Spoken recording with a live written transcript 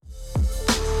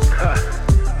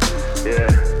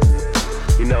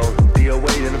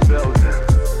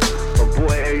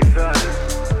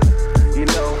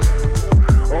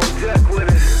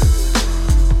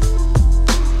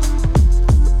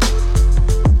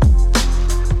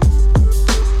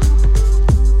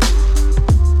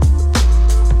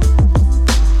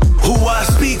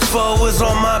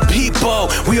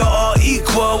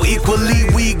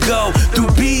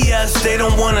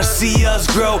see us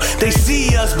grow. They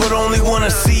see us, but only wanna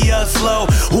see us low.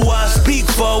 Who I speak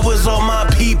for is all my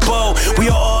people. We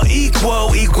are all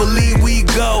equal, equally we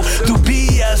go. Through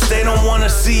BS, they don't wanna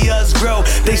see us grow.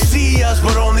 They see us,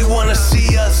 but only wanna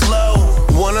see us low.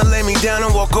 Wanna lay me down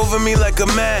and walk over me like a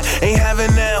man. Ain't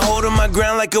having that, holding my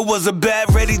ground like it was a bat.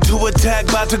 Ready to attack,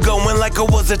 about to go in like it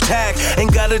was attack.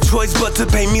 Ain't got a choice but to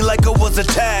pay me like it was a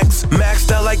tax.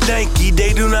 Maxed out like Nike,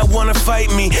 they do not wanna fight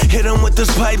me. Hit them with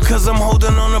this pipe cause I'm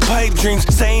holding on to pipe dreams.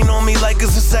 Staying on me like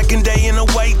it's the second day in a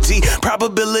white tee.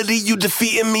 Probability you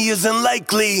defeating me isn't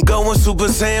likely. Going Super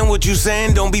Saiyan, what you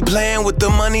saying? Don't be playing with the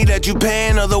money that you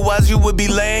paying. Otherwise you would be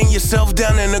laying yourself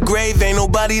down in the grave. Ain't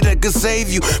nobody that could save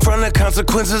you from the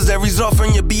consequences that result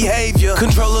from your behavior.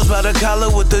 Controllers by the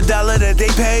collar with the dollar that they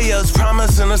pay us.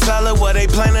 Promising a solid while they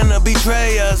planning to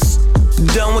betray us.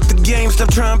 Done with the game,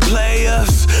 stop trying to play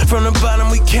us. From the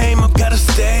bottom we came up, gotta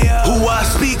stay up. Who I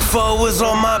speak for is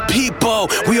all my people.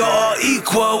 We are all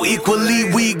equal,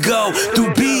 equally we go.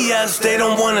 Through BS, they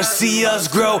don't wanna see us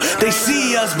grow. They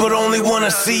see us, but only wanna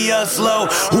see us low.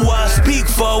 Who I speak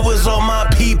for is all my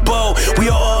people. We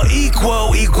are all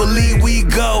equal, equally we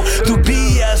go. Through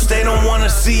BS, they don't wanna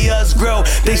see us grow.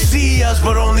 They see us,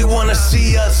 but only wanna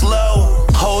see us low.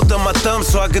 Hold on my thumb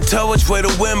so I can tell which way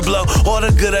the wind blow. All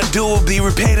the good I do will be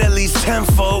repaid at least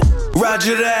tenfold.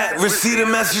 Roger that, receive the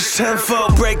message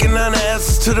tenfold. Breaking down the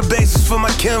essence to the basis for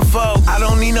my kinfolk. I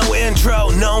don't need no intro,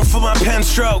 known for my pen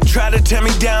stroke. Try to tear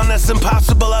me down, that's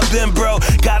impossible, I've been broke.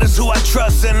 God is who I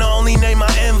trust and the only name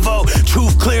I invoke.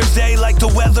 Truth clears day like the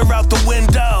weather out the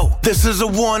window. This is a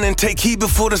warning, take heed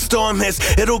before the storm hits.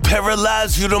 It'll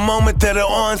paralyze you the moment that it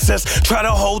onsets. Try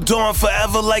to hold on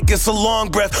forever like it's a long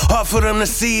breath. Hard for them to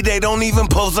see, they don't even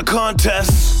pose a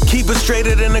contest. Keep it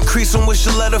straighter than a crease on which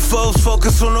to let it foes.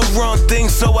 Focus on the wrong thing,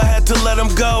 so I had to let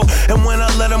them go. And when I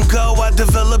let them go, I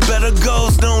develop better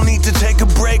goals. No need to take a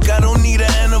break, I don't need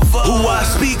an interval. Who I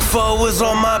speak for is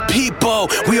all my people.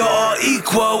 We are all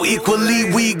equal,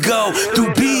 equally we go.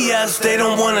 Through BS, they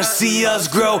don't wanna see us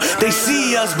grow. They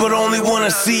see us, but only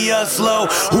wanna see us low.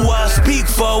 Who I speak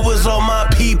for is all my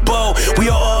people. We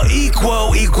are all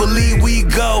equal, equally we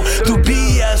go. Through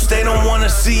BS, they don't wanna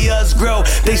see us grow.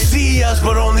 They see us,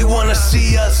 but only wanna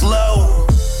see us low.